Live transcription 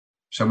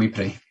Shall we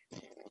pray?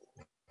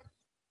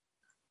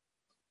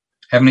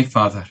 Heavenly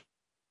Father,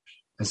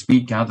 as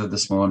we gather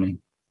this morning,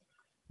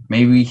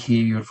 may we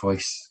hear your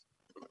voice.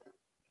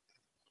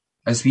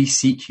 As we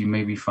seek you,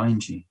 may we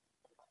find you.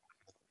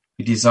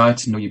 We desire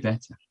to know you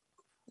better.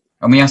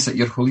 And we ask that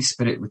your Holy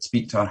Spirit would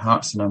speak to our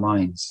hearts and our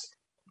minds,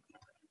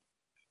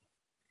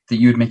 that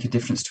you would make a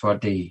difference to our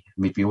day,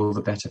 and we'd be all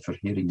the better for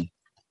hearing you.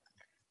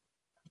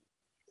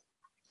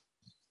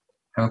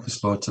 Help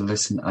us, Lord, to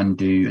listen and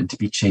do and to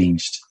be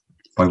changed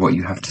by what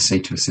you have to say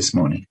to us this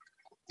morning.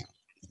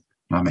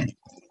 Amen.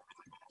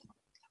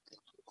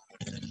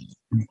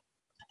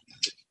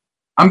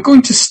 I'm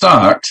going to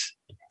start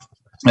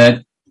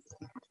with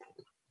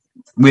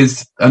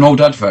an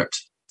old advert,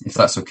 if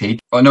that's okay.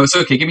 Oh, no, it's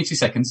okay. Give me 2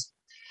 seconds.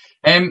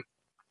 This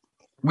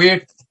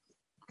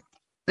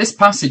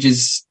passage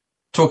is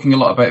talking a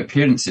lot about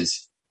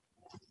appearances.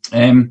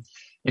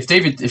 If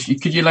David,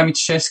 could you allow me to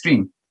share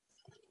screen?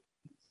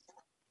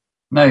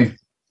 Now,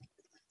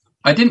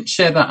 I didn't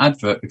share that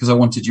advert because I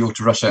wanted you all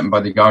to rush out and buy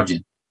The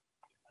Guardian.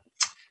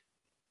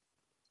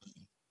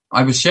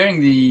 I was sharing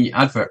the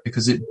advert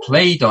because it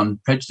played on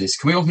Prejudice.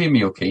 Can we all hear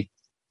me okay?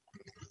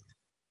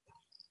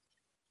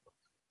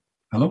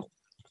 Hello?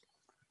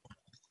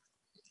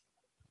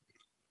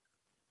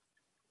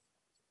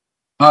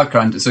 Ah,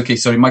 grand. It's okay.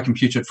 Sorry, my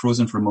computer had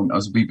frozen for a moment. I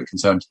was a wee bit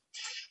concerned.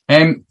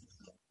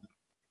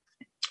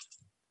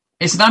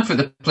 It's an advert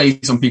that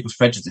plays on People's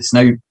Prejudice.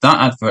 Now,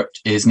 that advert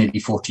is nearly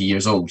 40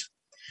 years old.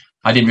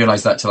 I didn't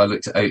realise that till I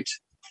looked it out.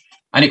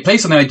 And it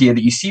plays on the idea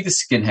that you see the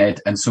skinhead,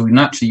 and so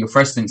naturally your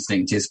first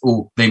instinct is,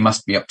 oh, they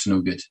must be up to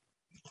no good.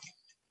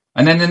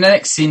 And then the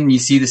next scene, you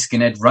see the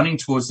skinhead running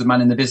towards the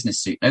man in the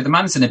business suit. Now, the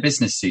man's in a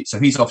business suit, so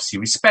he's obviously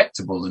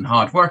respectable and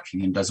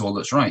hard-working and does all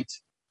that's right.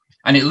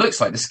 And it looks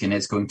like the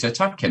skinhead's going to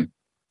attack him.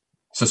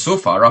 So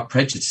far, our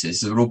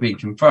prejudices are all being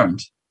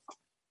confirmed.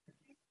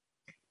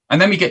 And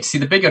then we get to see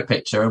the bigger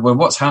picture, where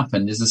what's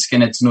happened is the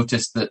skinhead's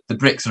noticed that the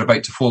bricks are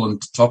about to fall on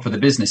top of the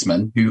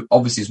businessman, who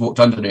obviously has walked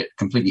under it,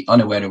 completely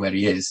unaware of where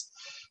he is,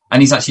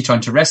 and he's actually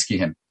trying to rescue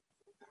him.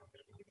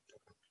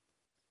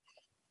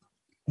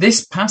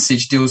 This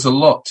passage deals a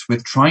lot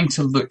with trying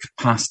to look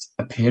past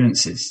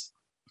appearances,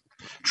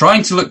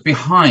 trying to look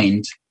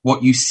behind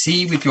what you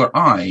see with your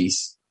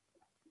eyes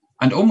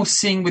and almost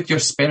seeing with your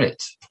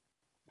spirit.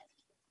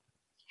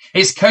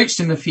 It's couched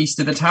in the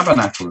Feast of the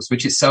Tabernacles,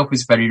 which itself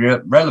is very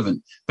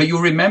relevant. But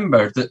you'll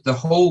remember that the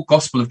whole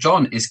Gospel of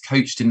John is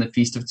couched in the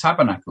Feast of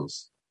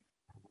Tabernacles.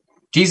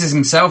 Jesus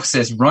himself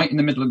says right in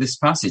the middle of this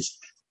passage,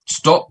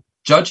 stop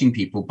judging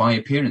people by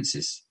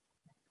appearances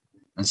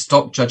and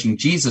stop judging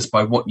Jesus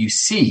by what you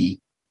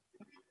see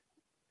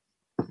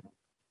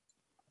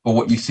or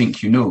what you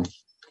think you know.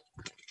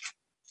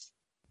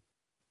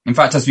 In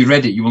fact, as we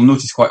read it, you will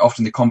notice quite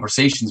often the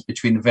conversations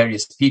between the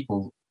various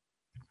people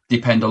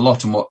depend a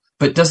lot on what,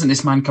 but doesn't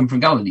this man come from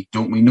Galilee?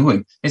 Don't we know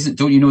him?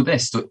 Don't you know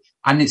this?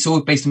 And it's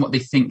all based on what they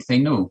think they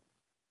know.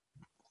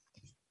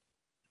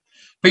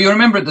 But you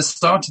remember at the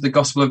start of the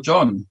Gospel of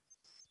John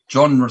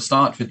will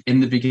start with,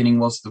 in the beginning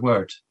was the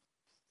Word,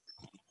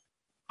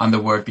 and the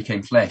Word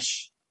became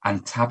flesh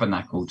and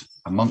tabernacled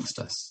amongst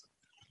us.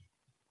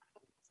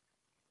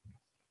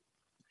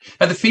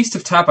 At the Feast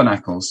of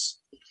Tabernacles,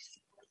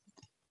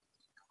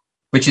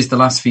 which is the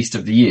last feast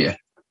of the year,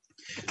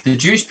 the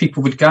Jewish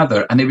people would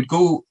gather and they would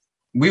go.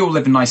 We all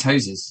live in nice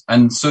houses,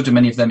 and so do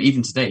many of them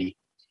even today.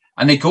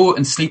 And they go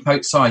and sleep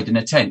outside in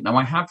a tent. Now,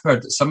 I have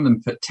heard that some of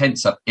them put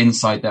tents up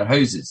inside their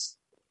houses.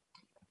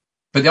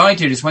 But the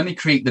idea is when they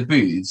create the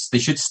booths, they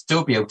should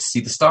still be able to see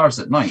the stars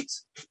at night.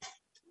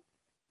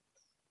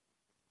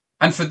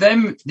 And for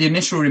them, the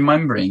initial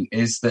remembering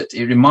is that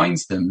it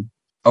reminds them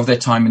of their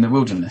time in the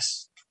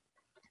wilderness,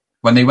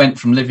 when they went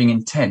from living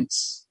in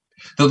tents,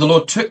 that the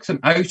Lord took them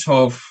out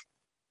of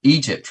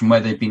Egypt from where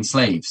they'd been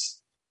slaves.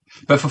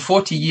 But for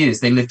 40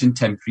 years, they lived in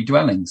temporary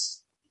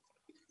dwellings.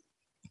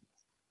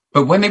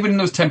 But when they were in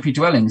those temporary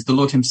dwellings, the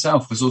Lord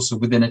himself was also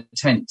within a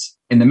tent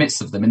in the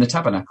midst of them in the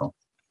tabernacle.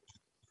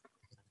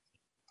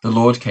 The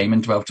Lord came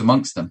and dwelt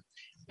amongst them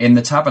in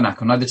the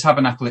tabernacle. Now, the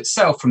tabernacle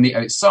itself from the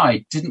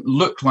outside didn't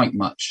look like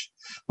much.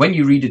 When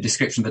you read a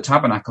description of the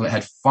tabernacle, it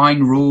had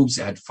fine robes,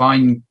 it had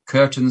fine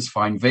curtains,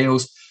 fine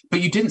veils,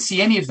 but you didn't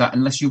see any of that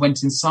unless you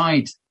went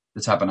inside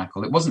the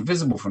tabernacle. It wasn't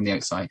visible from the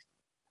outside.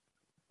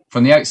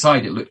 From the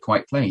outside, it looked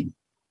quite plain.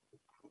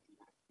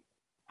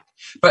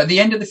 But at the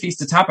end of the Feast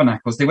of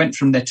Tabernacles, they went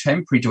from their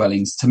temporary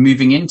dwellings to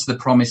moving into the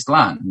promised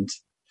land,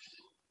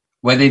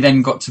 where they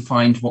then got to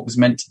find what was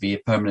meant to be a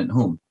permanent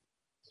home.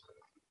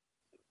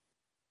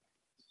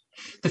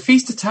 The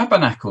Feast of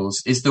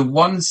Tabernacles is the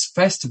one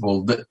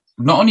festival that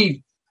not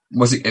only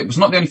was it was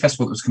not the only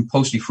festival that was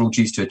compulsory for all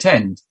Jews to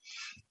attend,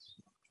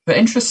 but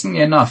interestingly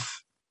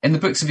enough, in the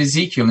books of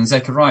Ezekiel and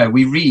Zechariah,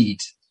 we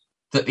read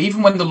that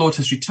even when the Lord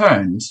has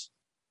returned,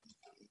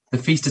 the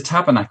Feast of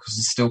Tabernacles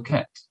is still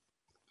kept.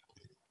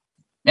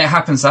 It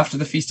happens after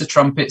the Feast of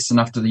Trumpets and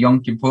after the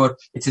Yom Kippur.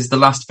 It is the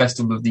last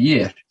festival of the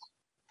year.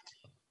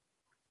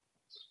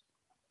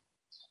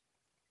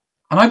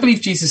 And I believe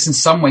Jesus, in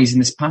some ways in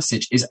this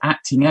passage, is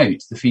acting out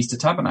the Feast of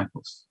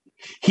Tabernacles.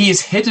 He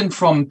is hidden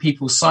from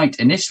people's sight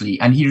initially,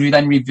 and he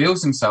then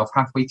reveals himself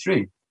halfway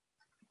through.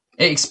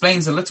 It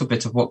explains a little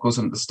bit of what goes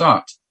on at the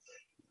start.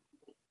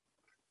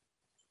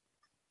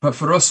 But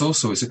for us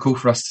also, it's a call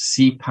for us to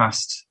see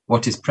past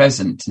what is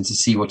present and to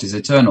see what is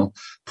eternal.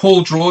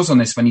 Paul draws on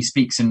this when he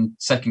speaks in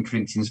 2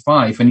 Corinthians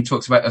 5, when he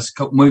talks about us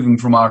moving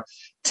from our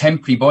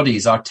temporary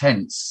bodies, our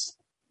tents,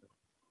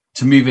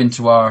 to move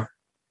into our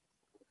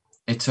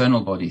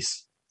eternal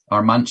bodies,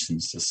 our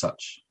mansions as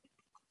such.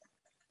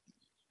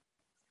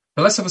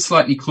 But let's have a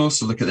slightly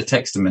closer look at the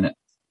text a minute.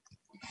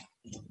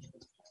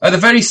 At the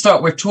very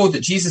start, we're told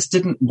that Jesus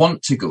didn't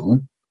want to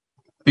go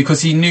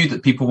because he knew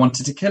that people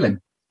wanted to kill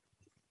him.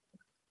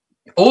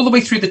 All the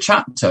way through the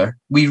chapter,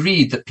 we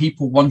read that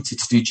people wanted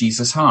to do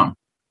Jesus harm.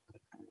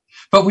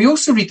 But we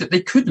also read that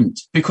they couldn't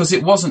because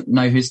it wasn't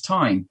now his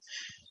time.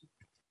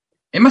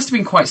 It must have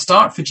been quite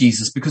stark for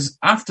Jesus, because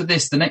after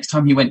this, the next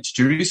time he went to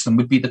Jerusalem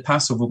would be the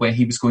Passover, where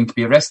he was going to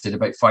be arrested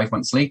about 5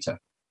 months later.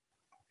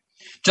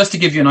 Just to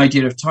give you an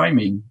idea of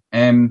timing,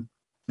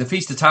 the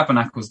Feast of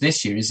Tabernacles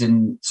this year is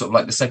in sort of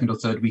like the 2nd or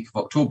 3rd week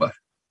of October.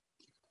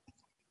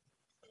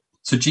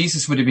 So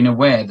Jesus would have been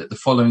aware that the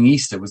following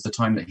Easter was the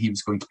time that he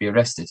was going to be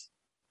arrested.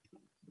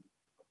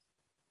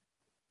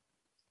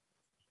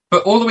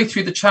 But all the way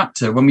through the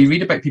chapter, when we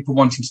read about people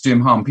wanting to do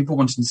him harm, people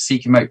wanting to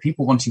seek him out,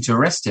 people wanting to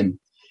arrest him,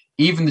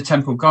 even the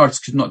temple guards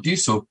could not do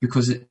so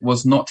because it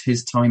was not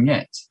his time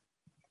yet.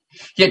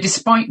 Yet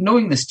despite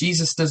knowing this,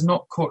 Jesus does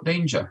not court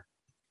danger.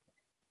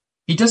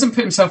 He doesn't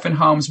put himself in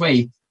harm's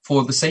way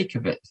for the sake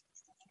of it.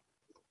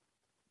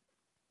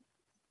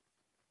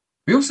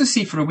 We also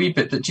see for a wee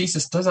bit that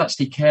Jesus does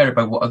actually care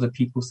about what other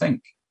people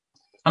think.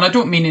 And I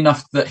don't mean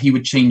enough that he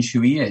would change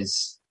who he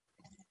is.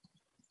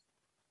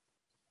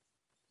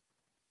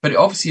 But it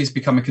obviously has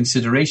become a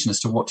consideration as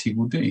to what he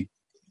will do.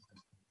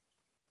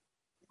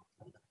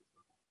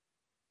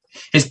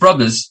 His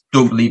brothers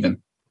don't believe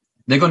him.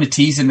 They're going to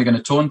tease him, they're going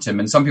to taunt him.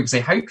 And some people say,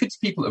 how could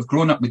people have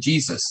grown up with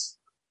Jesus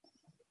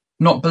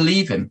not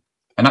believe him?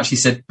 And actually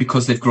said,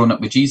 because they've grown up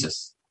with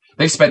Jesus.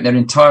 They've spent their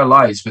entire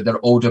lives with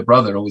their older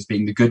brother always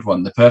being the good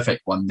one, the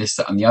perfect one, this,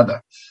 that, and the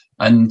other.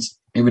 And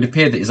it would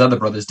appear that his other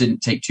brothers didn't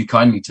take too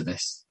kindly to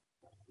this.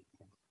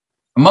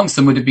 Amongst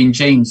them would have been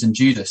James and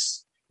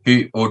Judas,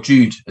 or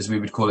Jude, as we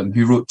would call him,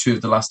 who wrote 2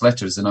 of the last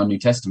letters in our New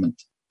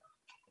Testament.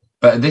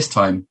 But at this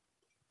time,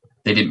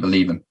 they didn't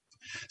believe him.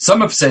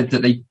 Some have said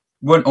that they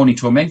weren't only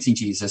tormenting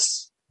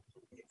Jesus,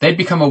 they'd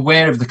become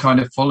aware of the kind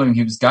of following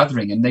he was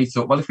gathering, and they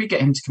thought, well, if we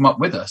get him to come up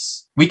with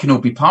us, we can all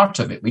be part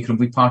of it. We can all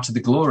be part of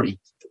the glory.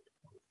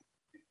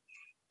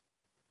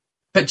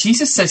 But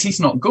Jesus says he's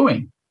not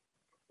going.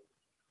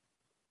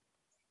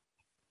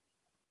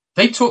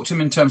 They talk to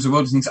him in terms of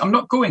worldly things. I'm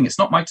not going. It's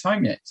not my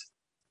time yet.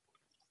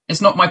 It's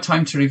not my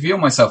time to reveal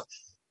myself.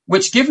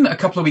 Which, given that a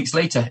couple of weeks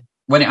later,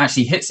 when it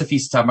actually hits the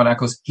Feast of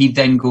Tabernacles, he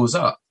then goes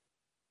up,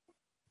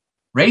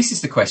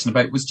 raises the question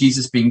about, was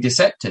Jesus being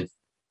deceptive?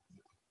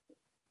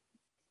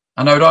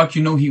 And I would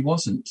argue, no, he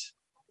wasn't.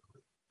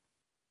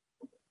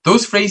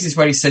 Those phrases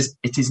where he says,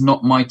 it is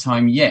not my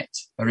time yet,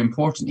 are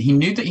important. He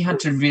knew that he had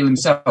to reveal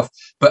himself,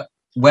 but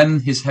when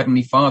his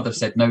heavenly Father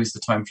said, now is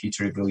the time for you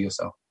to reveal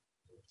yourself.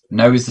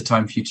 Now is the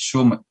time for you to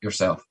show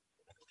yourself.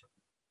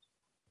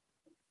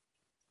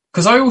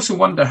 Because I also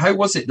wonder, how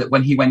was it that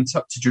when he went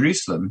up to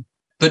Jerusalem,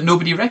 that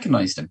nobody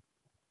recognized him?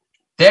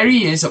 There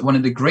he is at one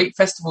of the great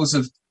festivals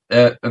of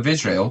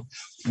Israel,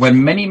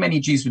 when many, many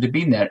Jews would have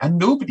been there, and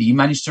nobody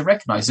managed to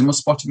recognize him or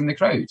spot him in the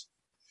crowd.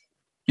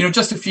 You know,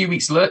 just a few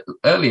weeks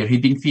earlier,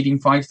 he'd been feeding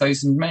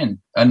 5,000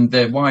 men and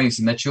their wives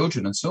and their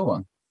children and so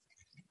on.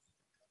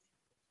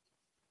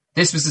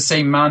 This was the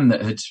same man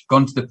that had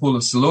gone to the pool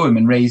of Siloam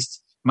and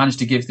managed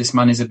to give this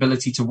man his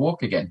ability to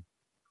walk again.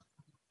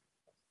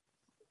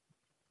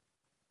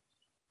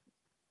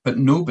 But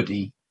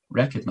nobody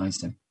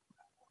recognized him.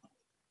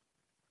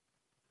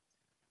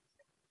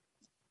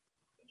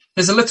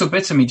 There's a little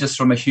bit of me, just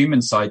from a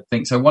human side,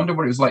 thinks, I wonder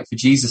what it was like for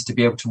Jesus to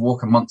be able to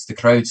walk amongst the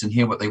crowds and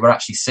hear what they were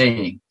actually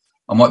saying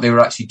and what they were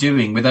actually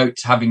doing without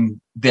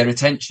having their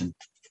attention.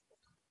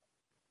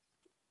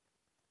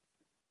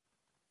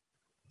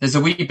 There's a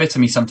wee bit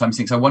of me sometimes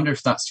thinks, I wonder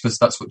if that's because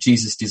that's what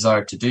Jesus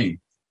desired to do.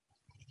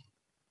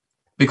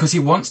 Because he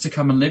wants to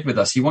come and live with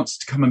us. He wants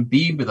to come and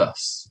be with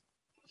us.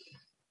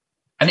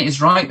 And it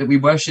is right that we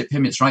worship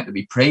him. It's right that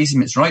we praise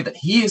him. It's right that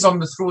he is on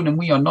the throne and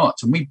we are not.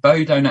 And we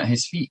bow down at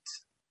his feet.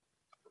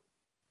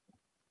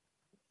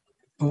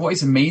 But what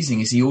is amazing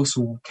is he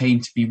also came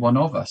to be one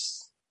of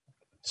us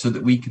so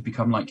that we could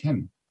become like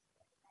him.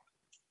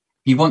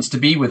 He wants to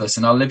be with us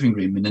in our living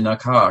room and in our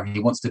car. He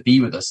wants to be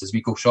with us as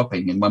we go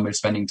shopping and when we're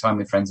spending time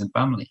with friends and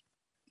family.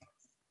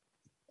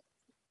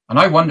 And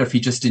I wonder if he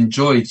just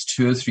enjoyed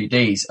 2 or 3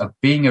 days of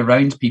being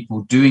around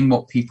people, doing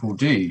what people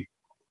do,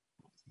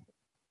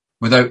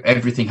 without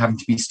everything having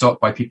to be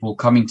stopped by people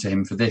coming to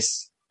him for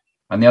this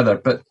and the other.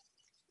 But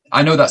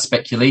I know that's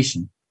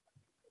speculation.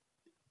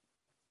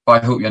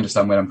 But I hope you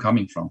understand where I'm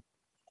coming from.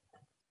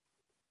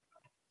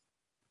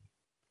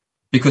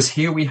 Because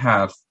here we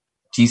have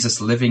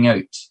Jesus living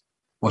out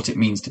what it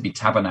means to be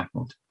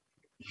tabernacled.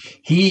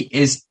 He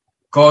is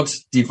God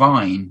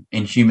divine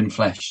in human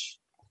flesh.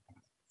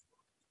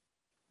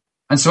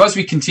 And so as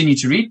we continue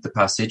to read the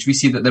passage, we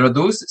see that there are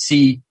those that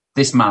see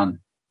this man,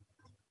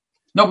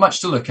 not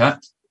much to look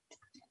at,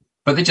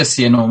 but they just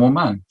see a normal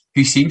man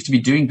who seems to be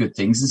doing good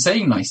things and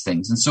saying nice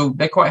things. And so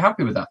they're quite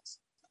happy with that.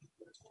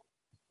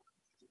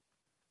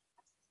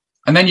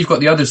 And then you've got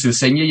the others who are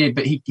saying, yeah,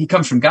 but he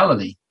comes from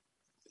Galilee.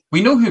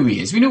 We know who he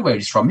is. We know where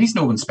he's from. He's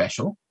no one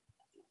special.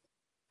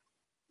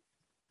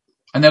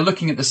 And they're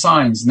looking at the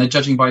signs and they're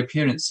judging by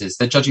appearances.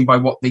 They're judging by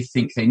what they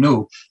think they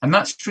know. And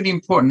that's really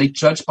important. They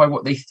judge by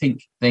what they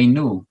think they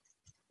know.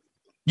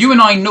 You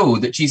and I know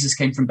that Jesus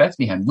came from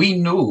Bethlehem. We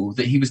know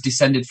that he was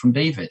descended from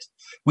David.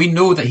 We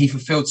know that he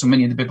fulfilled so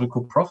many of the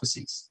biblical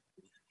prophecies.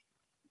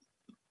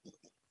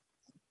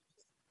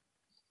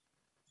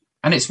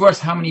 And it's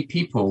worth how many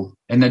people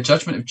in their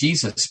judgment of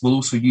Jesus will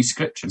also use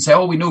scripture and say,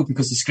 oh, we know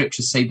because the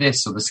scriptures say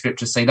this or the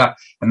scriptures say that,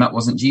 and that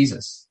wasn't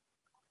Jesus.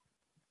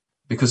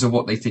 Because of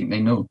what they think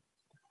they know.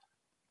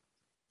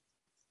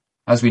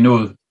 As we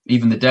know,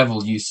 even the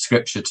devil used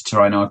scripture to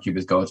try and argue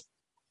with God.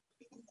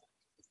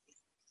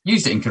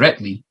 Used it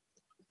incorrectly.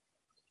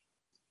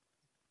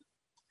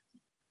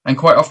 And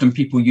quite often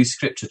people use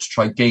scripture to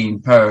try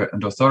gain power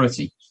and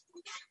authority.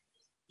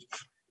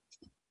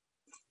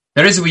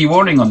 There is a wee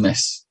warning on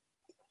this.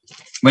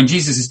 When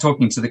Jesus is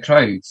talking to the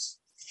crowds,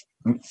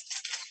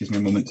 excuse me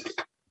a moment.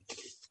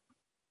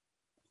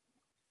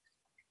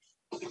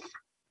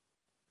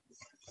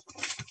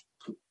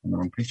 On the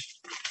wrong page.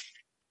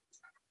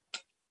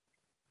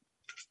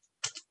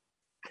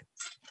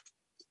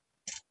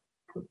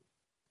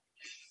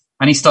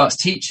 And he starts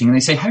teaching, and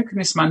they say, how can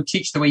this man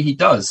teach the way he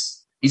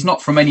does? He's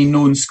not from any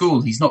known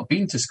school. He's not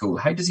been to school.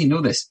 How does he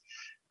know this?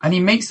 And he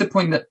makes the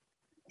point that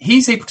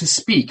he's able to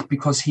speak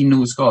because he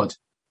knows God.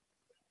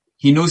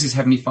 He knows his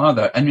heavenly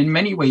Father. And in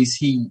many ways,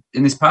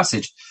 in this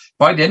passage,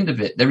 by the end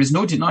of it, there is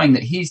no denying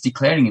that he's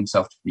declaring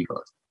himself to be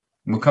God.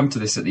 And we'll come to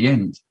this at the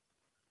end.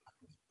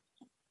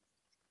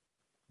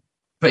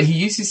 But he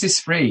uses this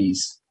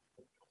phrase,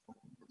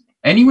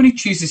 anyone who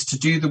chooses to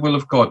do the will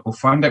of God will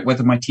find out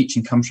whether my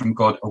teaching comes from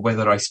God or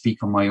whether I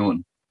speak on my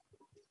own.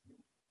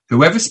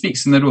 Whoever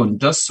speaks on their own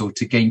does so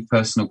to gain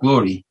personal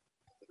glory.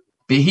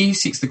 But he who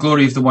seeks the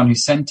glory of the one who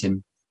sent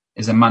him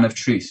is a man of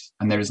truth,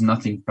 and there is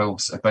nothing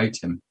false about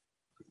him.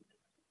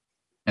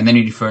 And then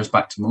he refers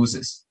back to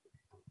Moses.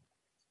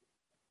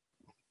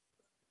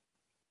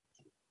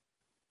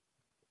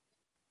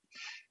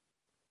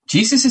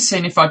 Jesus is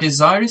saying if our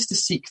desire is to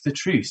seek the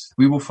truth,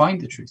 we will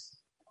find the truth.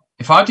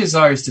 If our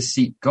desire is to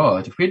seek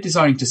God, if we're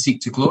desiring to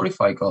seek to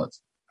glorify God,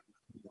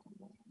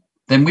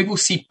 then we will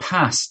see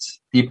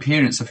past the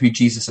appearance of who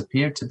Jesus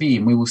appeared to be,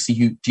 and we will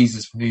see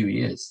Jesus for who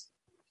he is.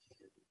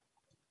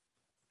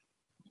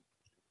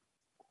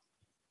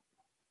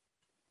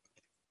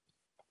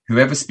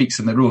 Whoever speaks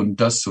on their own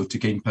does so to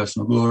gain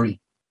personal glory.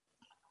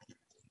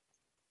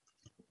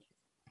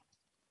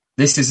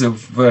 This is a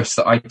verse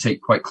that I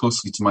take quite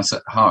closely to my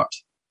heart,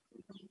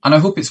 and I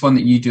hope it's one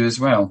that you do as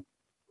well.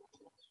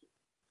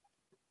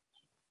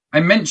 I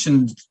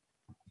mentioned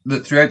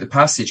that throughout the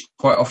passage,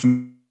 quite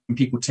often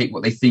people take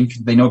what they think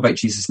they know about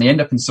Jesus and they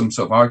end up in some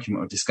sort of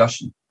argument or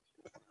discussion.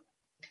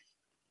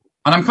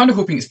 And I'm kind of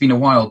hoping it's been a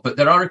while, but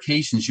there are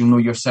occasions you'll know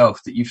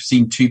yourself that you've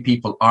seen two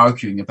people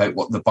arguing about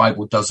what the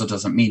Bible does or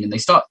doesn't mean, and they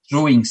start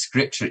throwing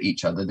scripture at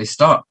each other. They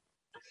start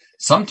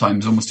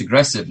sometimes almost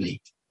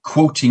aggressively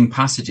quoting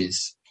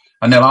passages,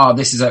 and they're,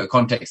 this is out of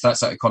context,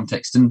 that's out of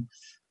context. And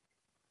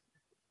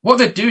what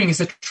they're doing is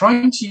they're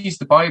trying to use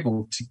the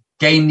Bible to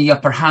gain the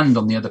upper hand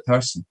on the other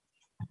person.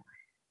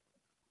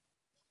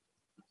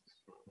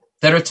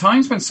 There are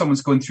times when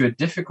someone's going through a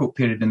difficult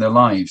period in their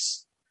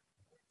lives,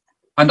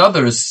 and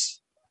others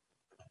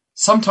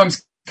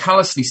sometimes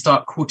callously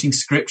start quoting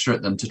scripture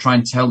at them to try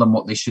and tell them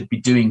what they should be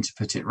doing to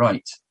put it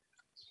right.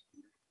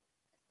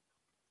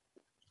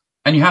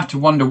 And you have to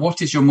wonder,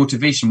 what is your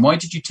motivation? Why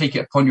did you take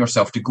it upon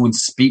yourself to go and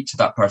speak to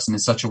that person in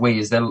such a way?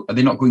 Are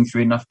they not going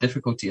through enough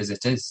difficulty as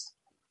it is?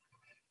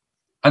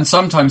 And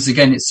sometimes,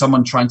 again, it's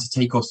someone trying to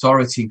take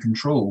authority and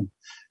control.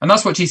 And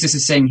that's what Jesus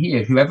is saying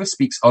here. Whoever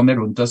speaks on their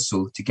own does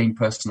so to gain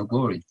personal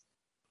glory.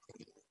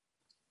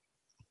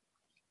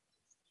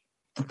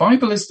 The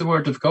Bible is the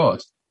word of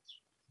God.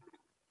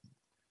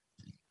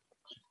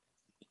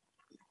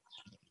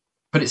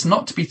 But it's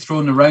not to be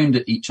thrown around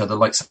at each other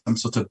like some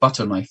sort of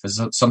butter knife, as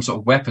some sort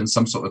of weapon,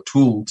 some sort of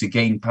tool to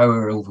gain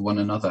power over one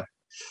another.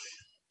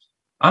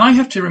 And I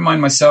have to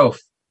remind myself,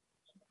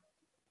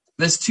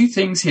 there's two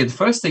things here. The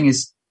first thing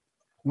is,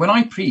 when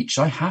I preach,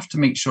 I have to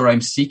make sure I'm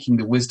seeking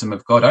the wisdom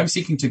of God. I'm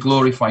seeking to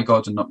glorify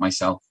God and not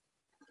myself.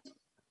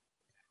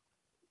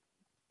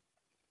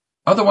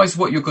 Otherwise,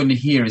 what you're going to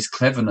hear is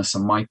cleverness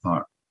on my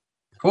part.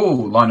 Oh,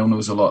 Lionel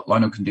knows a lot.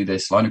 Lionel can do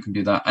this. Lionel can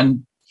do that.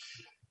 And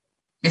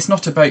it's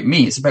not about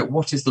me. It's about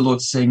what is the Lord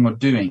saying or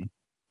doing.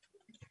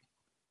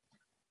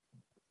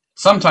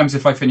 Sometimes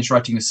if I finish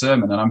writing a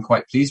sermon and I'm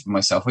quite pleased with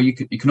myself, well, you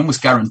can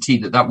almost guarantee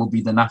that will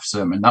be the naff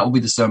sermon. That will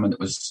be the sermon that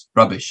was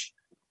rubbish.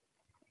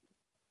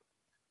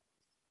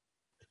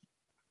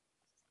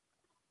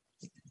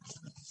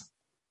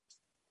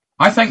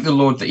 I thank the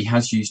Lord that he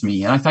has used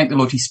me, and I thank the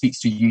Lord he speaks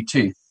to you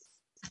too.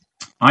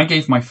 I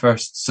gave my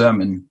first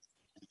sermon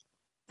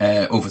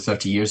over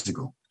 30 years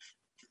ago.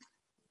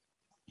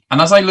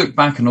 And as I look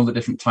back on all the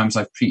different times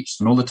I've preached,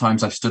 and all the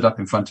times I've stood up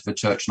in front of a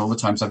church, and all the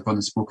times I've gone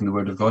and spoken the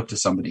word of God to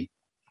somebody,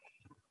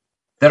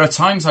 there are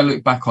times I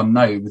look back on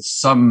now with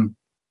some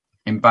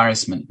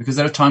embarrassment, because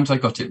there are times I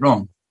got it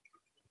wrong.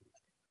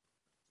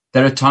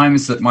 There are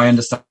times that my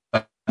understanding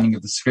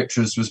of the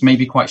scriptures was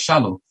maybe quite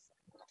shallow.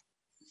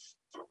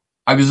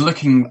 I was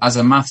looking, as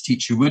a math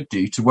teacher would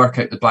do, to work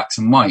out the blacks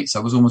and whites.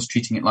 I was almost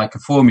treating it like a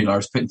formula. I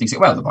was putting things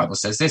like, well, the Bible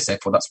says this,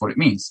 therefore that's what it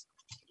means.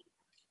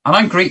 And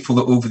I'm grateful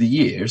that over the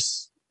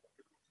years,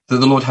 that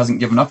the Lord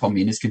hasn't given up on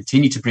me and has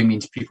continued to bring me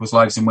into people's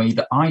lives in a way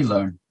that I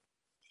learn.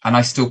 And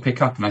I still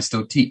pick up and I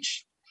still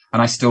teach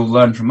and I still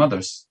learn from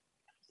others.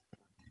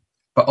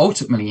 But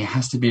ultimately, it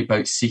has to be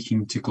about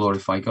seeking to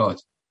glorify God.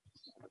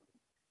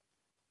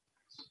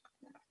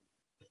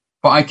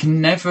 But I can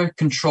never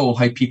control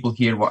how people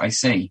hear what I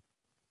say.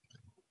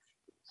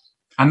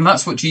 And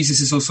that's what Jesus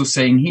is also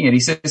saying here. He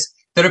says,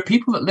 there are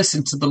people that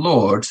listen to the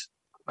Lord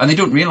and they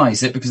don't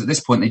realize it because at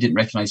this point they didn't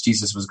recognize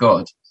Jesus was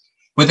God.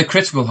 With a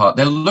critical heart,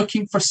 they're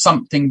looking for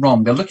something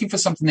wrong. They're looking for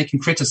something they can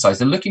criticize.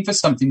 They're looking for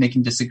something they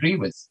can disagree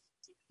with.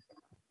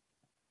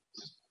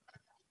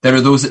 There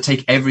are those that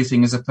take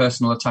everything as a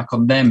personal attack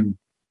on them.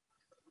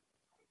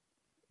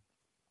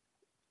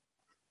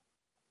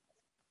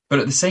 But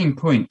at the same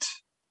point,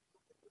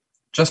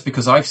 just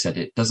because I've said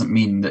it doesn't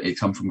mean that it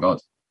come from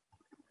God.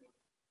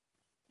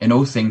 In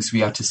all things,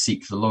 we are to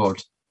seek the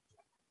Lord.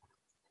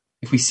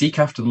 If we seek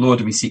after the Lord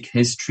and we seek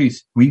his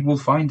truth, we will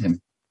find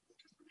him.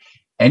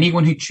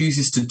 Anyone who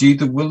chooses to do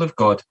the will of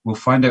God will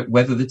find out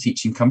whether the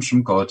teaching comes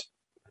from God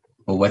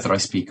or whether I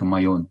speak on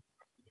my own.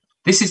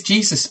 This is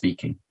Jesus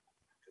speaking.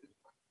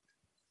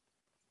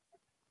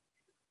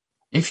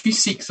 If you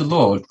seek the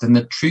Lord, then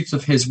the truth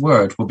of his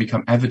word will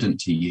become evident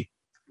to you.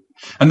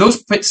 And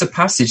those bits of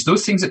passage,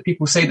 those things that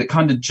people say that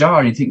kind of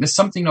jar and you think there's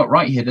something not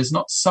right here, there's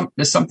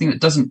something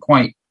that doesn't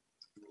quite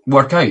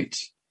work out.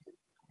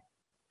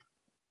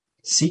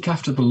 Seek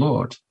after the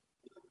Lord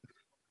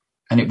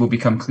and it will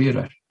become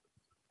clearer.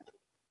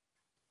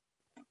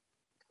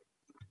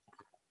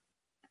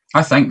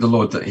 I thank the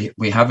Lord that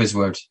we have his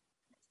word.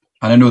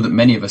 And I know that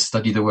many of us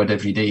study the word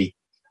every day.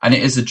 And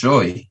it is a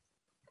joy.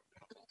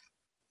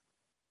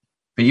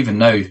 But even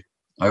now,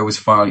 I always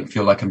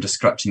feel like I'm just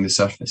scratching the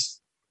surface.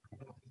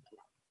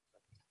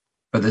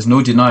 But there's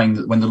no denying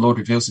that when the Lord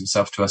reveals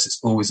himself to us, it's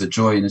always a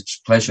joy and a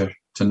pleasure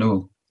to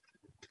know.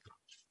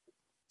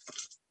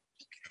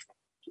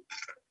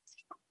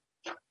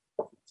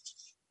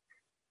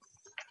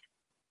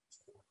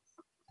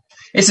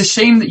 It's a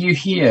shame that you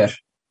hear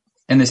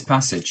in this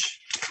passage,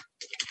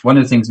 one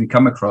of the things we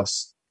come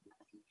across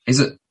is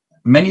that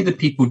many of the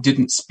people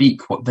didn't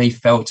speak what they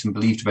felt and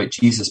believed about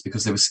Jesus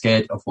because they were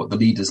scared of what the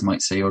leaders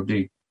might say or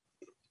do.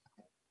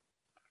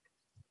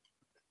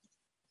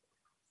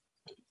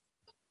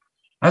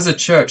 As a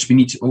church, we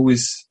need to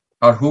always,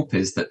 our hope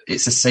is that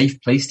it's a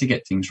safe place to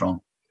get things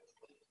wrong.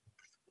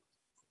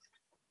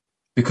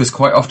 Because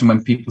quite often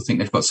when people think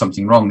they've got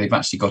something wrong, they've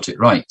actually got it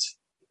right.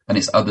 And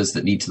it's others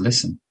that need to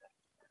listen.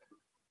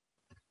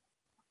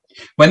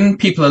 When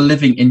people are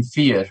living in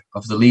fear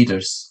of the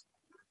leaders,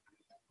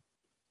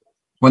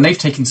 when they've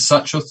taken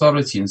such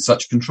authority and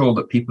such control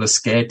that people are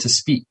scared to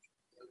speak,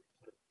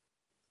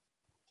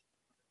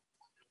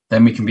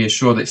 then we can be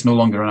assured that it's no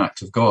longer an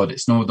act of God.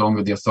 It's no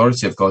longer the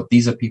authority of God.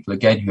 These are people,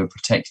 again, who are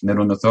protecting their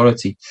own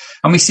authority.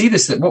 And we see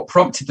this, that what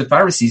prompted the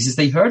Pharisees is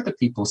they heard the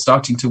people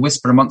starting to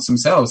whisper amongst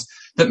themselves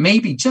that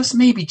maybe, just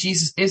maybe,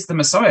 Jesus is the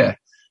Messiah.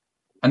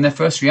 And their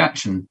first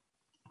reaction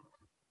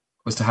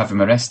was to have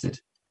him arrested.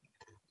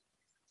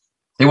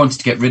 They wanted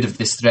to get rid of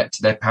this threat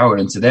to their power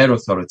and to their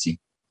authority.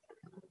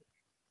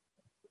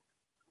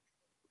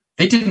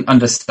 They didn't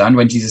understand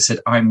when Jesus said,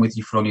 I'm with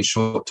you for only a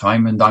short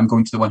time and I'm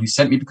going to the one who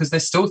sent me, because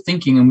they're still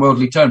thinking in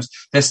worldly terms.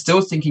 They're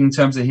still thinking in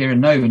terms of here and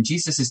now. And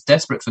Jesus is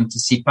desperate for them to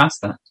see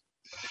past that,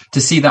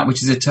 to see that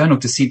which is eternal,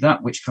 to see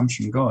that which comes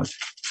from God.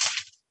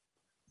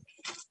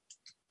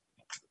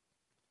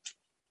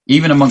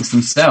 Even amongst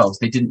themselves,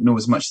 they didn't know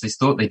as much as they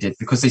thought they did,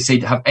 because they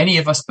said, have any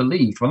of us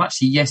believed? Well,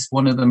 actually, yes,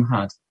 one of them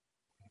had.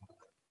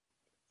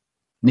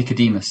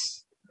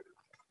 Nicodemus.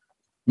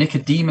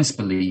 Nicodemus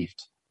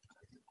believed.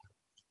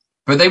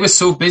 But they were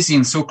so busy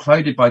and so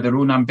clouded by their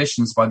own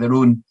ambitions, by their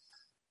own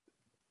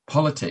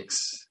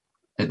politics,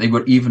 that they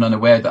were even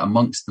unaware that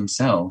amongst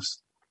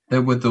themselves,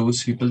 there were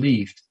those who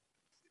believed.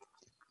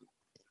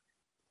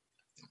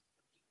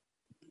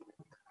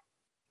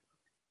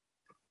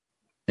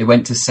 They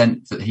went to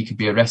send that he could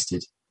be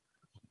arrested.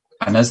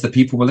 And as the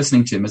people were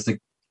listening to him, as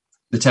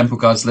the temple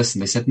guards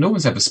listened, they said, no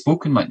one's ever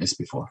spoken like this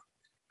before.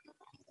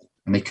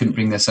 And they couldn't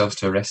bring themselves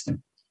to arrest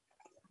him.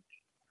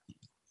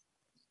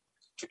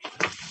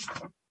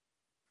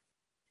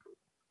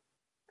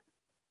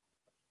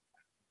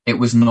 It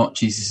was not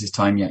Jesus'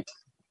 time yet.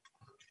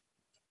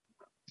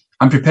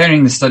 I'm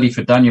preparing the study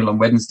for Daniel on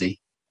Wednesday.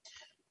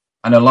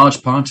 And a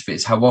large part of it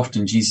is how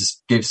often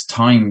Jesus gives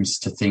times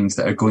to things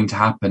that are going to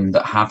happen,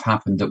 that have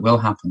happened, that will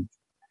happen.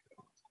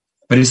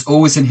 But it's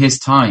always in his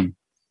time.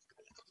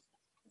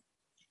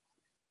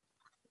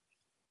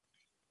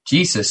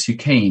 Jesus, who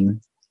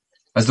came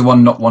as the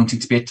one not wanting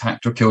to be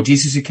attacked or killed,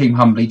 Jesus who came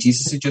humbly,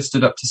 Jesus who just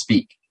stood up to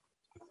speak,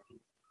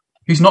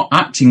 who's not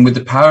acting with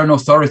the power and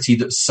authority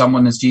that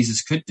someone as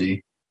Jesus could do,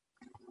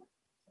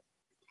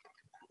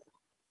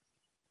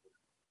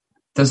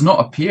 does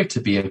not appear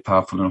to be a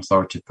powerful and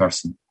authoritative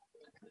person,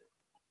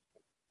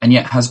 and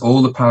yet has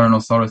all the power and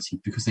authority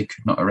because they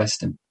could not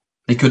arrest him.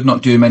 They could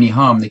not do him any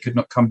harm. They could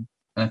not come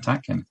and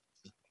attack him.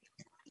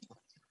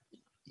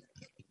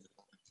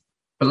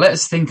 But let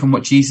us think on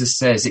what Jesus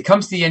says. It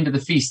comes to the end of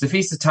the feast. The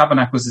Feast of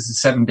Tabernacles is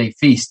a 7-day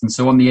feast. And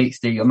so on the 8th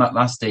day, on that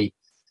last day,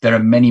 there are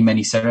many,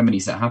 many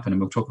ceremonies that happen.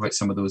 And we'll talk about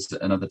some of those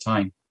at another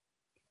time.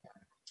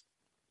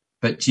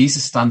 But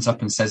Jesus stands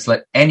up and says,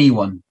 let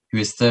anyone who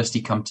is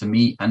thirsty come to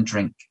me and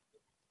drink.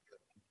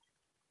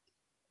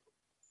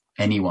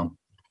 Anyone.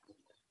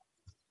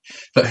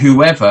 But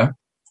whoever,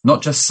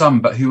 not just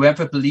some, but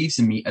whoever believes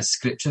in me, as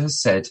scripture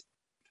has said,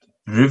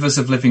 rivers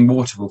of living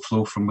water will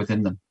flow from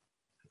within them.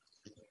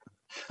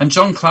 And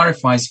John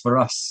clarifies for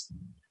us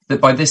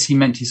that by this he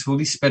meant his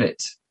Holy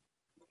Spirit,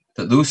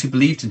 that those who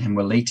believed in him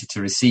were later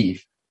to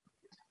receive,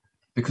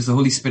 because the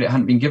Holy Spirit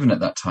hadn't been given at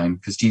that time,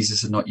 because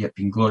Jesus had not yet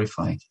been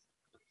glorified.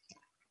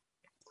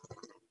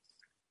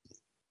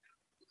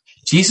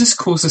 Jesus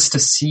calls us to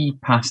see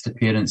past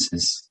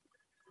appearances,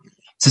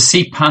 to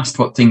see past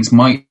what things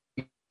might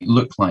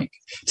look like,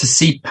 to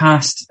see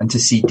past and to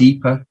see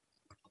deeper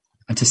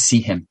and to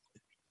see him.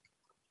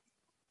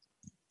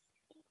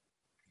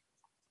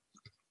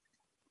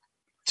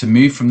 To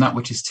move from that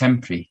which is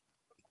temporary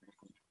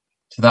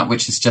to that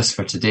which is just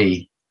for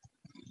today,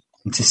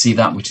 and to see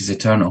that which is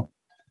eternal,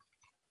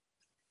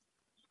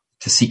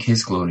 to seek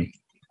his glory.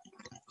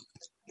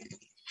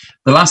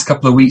 The last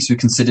couple of weeks we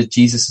considered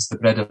Jesus as the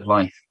bread of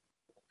life.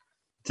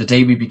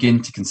 Today we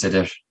begin to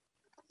consider,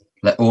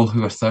 let all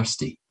who are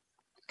thirsty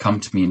come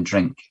to me and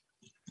drink.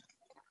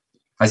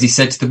 As he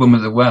said to the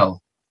woman at the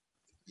well,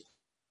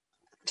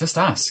 just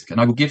ask and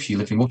I will give you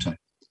living water.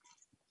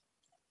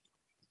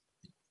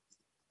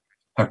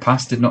 Her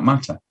past did not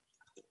matter.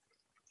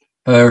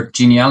 Her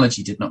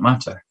genealogy did not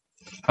matter.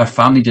 Her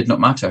family did not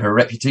matter. Her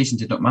reputation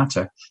did not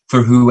matter.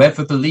 For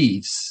whoever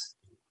believes,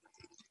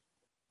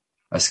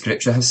 as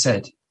scripture has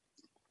said,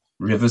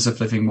 rivers of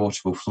living water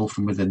will flow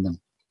from within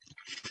them.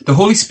 The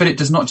Holy Spirit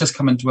does not just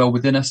come and dwell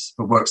within us,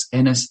 but works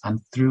in us and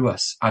through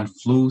us and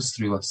flows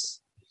through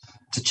us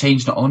to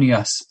change not only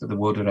us, but the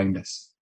world around us.